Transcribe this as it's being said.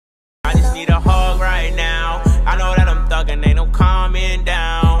just need a hug right now. I know that I'm thugging, ain't no calming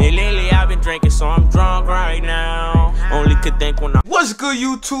down. And lately I've been drinking, so I'm drunk right now. Only could think when I... What's good,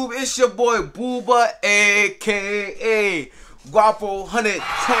 YouTube? It's your boy Booba, aka Guapo 100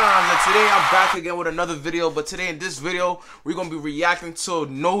 times, and today I'm back again with another video. But today in this video, we're gonna be reacting to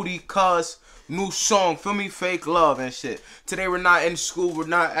Noticuz new song, feel me, Fake Love and shit. Today we're not in school, we're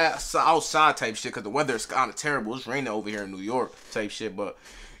not outside type shit, because the weather is kind of terrible. It's raining over here in New York type shit. But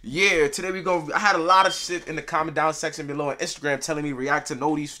yeah, today we go. I had a lot of shit in the comment down section below on Instagram telling me react to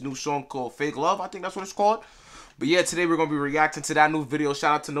Notic's new song called Fake Love. I think that's what it's called. But yeah, today we're gonna be reacting to that new video.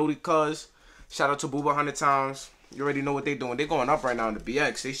 Shout out to Noticuz, shout out to Booba 100 times. You already know what they doing. They going up right now in the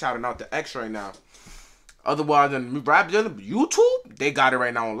BX. They shouting out the X right now. Otherwise than rap YouTube, they got it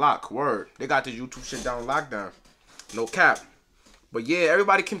right now on lock. Word. They got the YouTube shit down on lockdown. No cap. But yeah,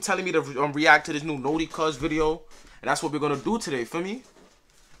 everybody keep telling me to react to this new Noticuz video. And that's what we're gonna do today, feel me?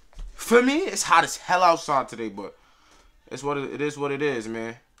 Feel me? It's hot as hell outside today, but it's what it is what it is,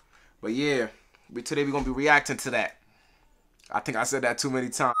 man. But yeah, today we're gonna be reacting to that. I think I said that too many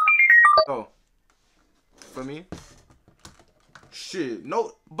times. Oh. Feel me? Shit,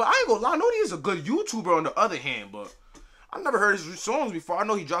 no, but I ain't gonna lie, Noti is a good YouTuber on the other hand, but I never heard his songs before. I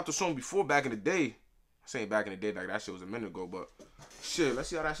know he dropped a song before back in the day. I say back in the day, like that shit was a minute ago, but shit, let's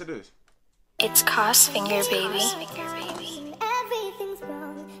see how that shit is. It's Cos Finger, baby. Everything's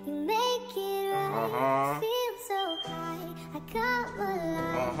wrong, you make it right. Feel so high, I can't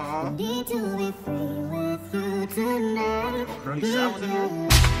lie. Need to be free with you tonight. Girl, you said I was in here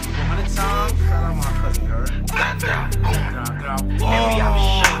 100 times. Shout out my cousin, girl.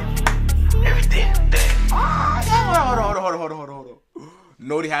 Everything dead. Hold on.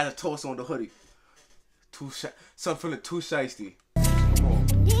 Noti has a toast on the hoodie. Something feeling too shiesty. Come on.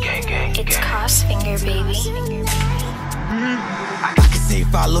 Gang. It's Cos Finger, baby. I can say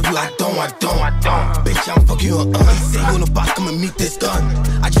if I love you, I don't. Bitch, I'm fucking you up. Say you in the box, come and meet this gun.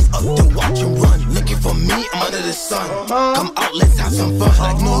 I just up and watch and run. Looking for me, I'm under the sun. Come out, let's have some fun.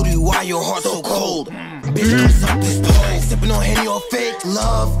 Like Noti, why your heart so cold? Bitch, come suck this pole. Sipping on Henny or Fake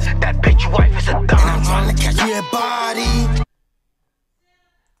Love. That bitch wife is a dumb. And I'm trying to catch me a body.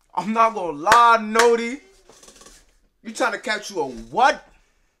 I'm not gonna lie, Noti. You trying to catch you a what?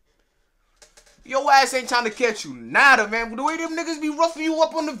 Your ass ain't trying to catch you nada, man. The way them niggas be roughing you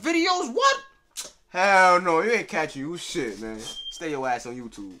up on the videos, what? Hell no, you ain't catching you shit, man. Stay your ass on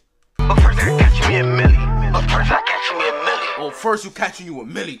YouTube. But first I catch me a milli. Oh, first you catching you a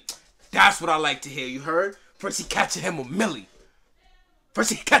milli. That's what I like to hear, you heard? First he catching him a milli.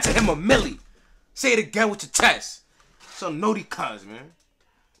 Say it again with your chest. So Noticuz, man.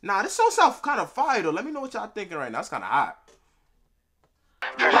 Nah, this song sounds kind of fire, though. Let me know what y'all thinking right now. It's kind of hot.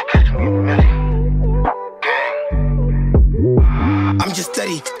 First I catch me a milli. I'm just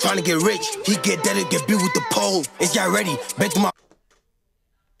steady, trying to get rich. He get dead, get beat with the pole. Is y'all ready? Bet my.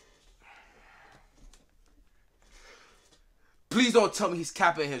 Please don't tell me he's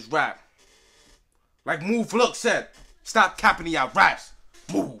capping his rap. Like Move Look said, stop capping in y'all raps.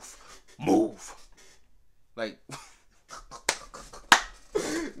 Move. Like,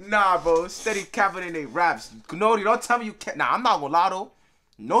 nah, bro, steady capping in their raps. Noti, don't tell me you can't. Nah, I'm not gonna lie though.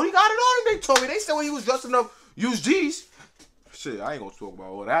 Noti got it on him. They told me. They said when he was dressing up, use G's. Shit, I ain't gonna talk about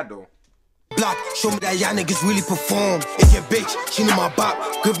all that though. Block, show me that y'all niggas really perform. It's your bitch, she know my bop.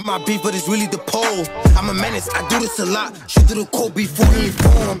 Grip my beef, but it's really the pole. I'm a menace, I do this a lot. Shoot to the cold before he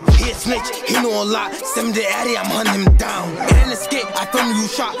inform. He a snitch, he know a lot. Send me the addy, I'm hunting him down. And in the skate, I film you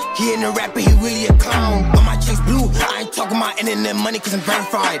shot. He ain't a rapper, he really a clown. But my chicks blue, I ain't talking about internet money cause I'm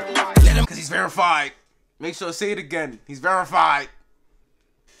verified. Let him, cause he's verified. Make sure to say it again. He's verified.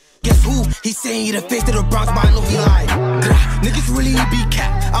 Guess who? He's saying he the face to the Bronx, but I know he lied. Niggas really be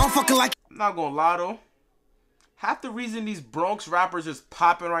capped. I don't fucking like. I'm not gonna lie though. Half the reason these Bronx rappers is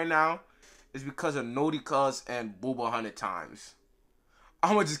popping right now is because of Noticuz and Booba 100 times.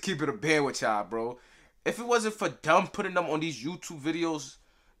 I'ma just keep it a band with y'all, bro. If it wasn't for them putting them on these YouTube videos,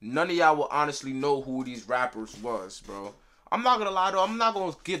 none of y'all will honestly know who these rappers was, bro. I'm not gonna lie though. I'm not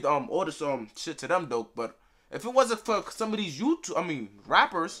gonna give all this shit to them though. But if it wasn't for some of these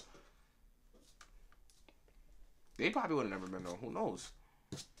rappers, they probably would have never been though. Who knows?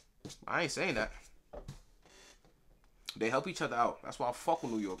 I ain't saying that. They help each other out. That's why I fuck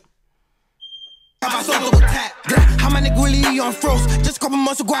with New York. How my nigga really on froze? Just a couple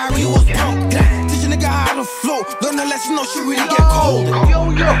months ago I really was broke. Teach a nigga how to flow. Learn the lesson, no shit really get cold.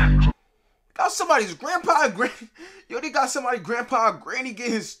 Yo. Got somebody's grandpa and granny. Yo, they got somebody's grandpa and granny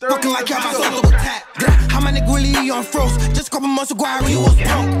getting stirred. Fucking like y'all how my nigga really on froze? Just a couple months ago I really was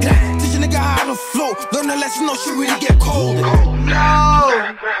broke. Teach a nigga how to flow. Learn the lesson, no shit really get cold.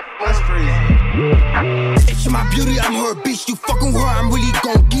 No. That's crazy. If she my beauty, I'm her bitch. You fucking with her, I'm really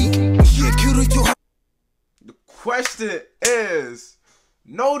gon' geek. She a cutie to her. The question is,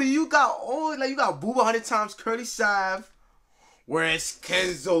 Noti, you got all like you got Booba 100 times, Curly Sav. Where's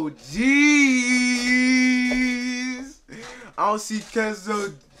Kenzo G's? I don't see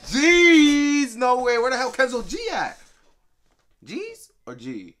Kenzo G's. No way. Where the hell Kenzo G at? G's or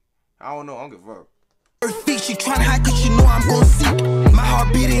G? I don't know. I don't give a fuck. Her feet, she tryna hide cause she know I'm gon' see. My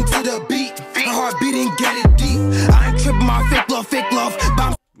heart beating to the beat. Her heart beating, get it deep. I ain't tripping my fake love.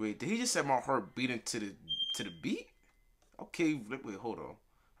 Wait, did he just say my heart beating to the beat? Okay, wait, hold on.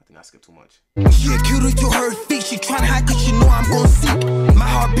 I think I skipped too much. She a cutie to her feet. She tryna hide cause she know I'm gon' see. My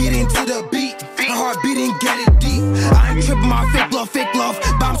heart beating to the beat. Her heart beating, get it deep. I ain't tripping my fake love.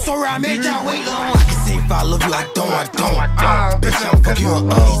 But I'm sorry I made y'all wait long. I can say if I love you, I don't. Bitch, I'm fucking you up.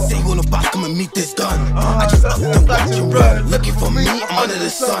 He say when the boss come and meet this gun. I just up and watch you run. Looking for me, I'm under the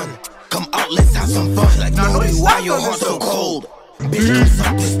sun. Come out, let's have some fun. Like, Noti, why your heart so cold? Bitch, come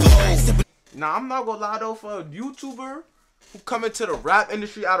suck this pole. Nah, I'm not gonna lie though, for a YouTuber who come into the rap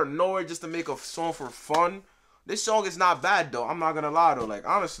industry out of nowhere just to make a song for fun, this song is not bad though. I'm not gonna lie though. Like,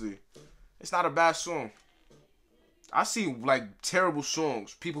 honestly, it's not a bad song. I see like terrible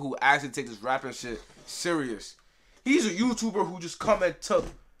songs, people who actually take this rapping shit serious. He's a YouTuber who just come and took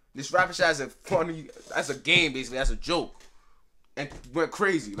this rapping shit as a funny, as a game basically, as a joke, and went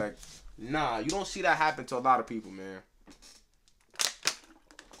crazy. Like, nah, you don't see that happen to a lot of people, man.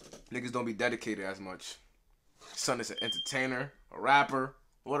 Niggas don't be dedicated as much. Son is an entertainer, a rapper.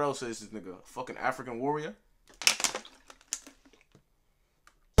 What else is this nigga? A fucking African warrior?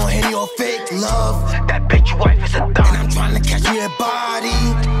 And your fake love. That bitch your wife is a dumb. And I'm trying to catch me a body.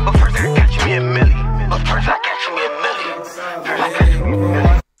 But first I catch me a milli.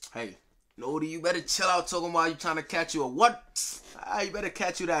 Hey, Noti, you better chill out talking about you trying to catch you a what? Ah, you better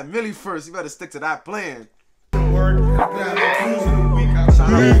catch you that milli first. You better stick to that plan.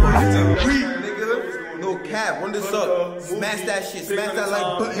 No cap, run this up. Smash that shit, smash that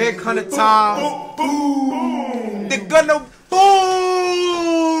like button. Hit 100 times. Boom. They're gonna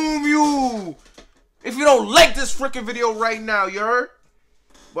boom you. If you don't like this freaking video right now, you heard?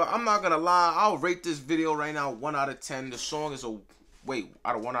 But I'm not gonna lie, I'll rate this video right now 1 out of 10. The song is a wait,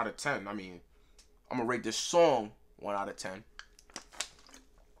 out of 1 out of 10. I mean, I'm gonna rate this song 1 out of 10.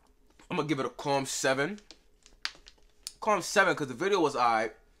 I'm gonna give it a calm 7. Calm 7 because the video was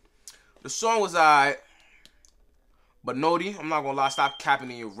alright. The song was alright. But Noti, I'm not gonna lie, stop capping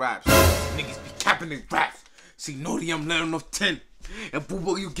in your raps. Niggas be capping in raps. See, Noti, I'm letting off 10. And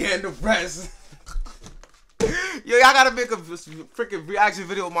Boo-Boo, you getting the rest. Yo, y'all gotta make a freaking reaction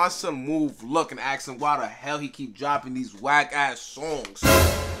video of my son Move Look and ask him why the hell he keep dropping these whack ass songs.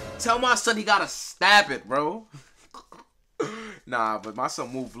 Tell my son he gotta stab it, bro. Nah, but my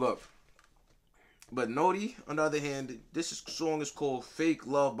son Move Look. But Noti, on the other hand, song is called Fake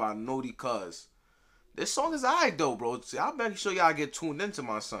Love by Noticuz. This song is alright though, bro. See, I'll make sure y'all get tuned into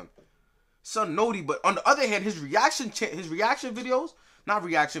my son Noti. But on the other hand, his reaction videos, not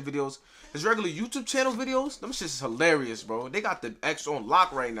reaction videos, his regular YouTube channel videos, them shit's hilarious, bro. They got the X on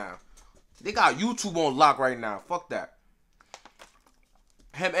lock right now. They got YouTube on lock right now. Fuck that.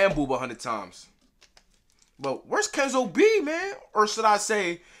 Him and Booba 100 times. But where's Kenzo B, man? Or should I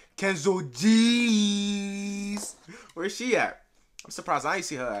say Kenzo G's? Where's she at? I'm surprised I ain't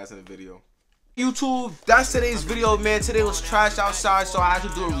see her ass in the video. YouTube, that's today's video, man. Today was trash outside, so I had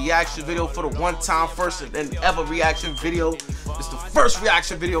to do a reaction video for the one time, first and ever reaction video. It's the first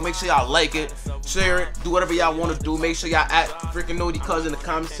reaction video. Make sure y'all like it, share it, do whatever y'all want to do. Make sure y'all at freaking Noticuz in the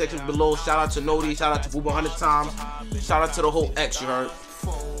comment section below. Shout out to Noti, shout out to Booba 100 times, shout out to the whole X, you heard?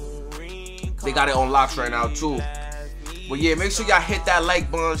 They got it on locks right now too. But yeah, make sure y'all hit that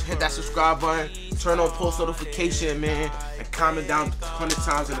like button, hit that subscribe button, turn on post notification, man, and comment down 100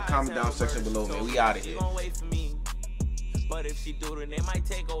 times in the comment down section below, man. We out of here. But if she do, then it might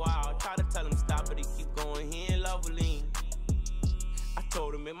take a while. Try to tell him stop, but he keep going. He ain't lovely. I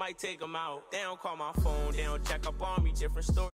told him it might take him out. They don't call my phone, they don't check up on me. Different story.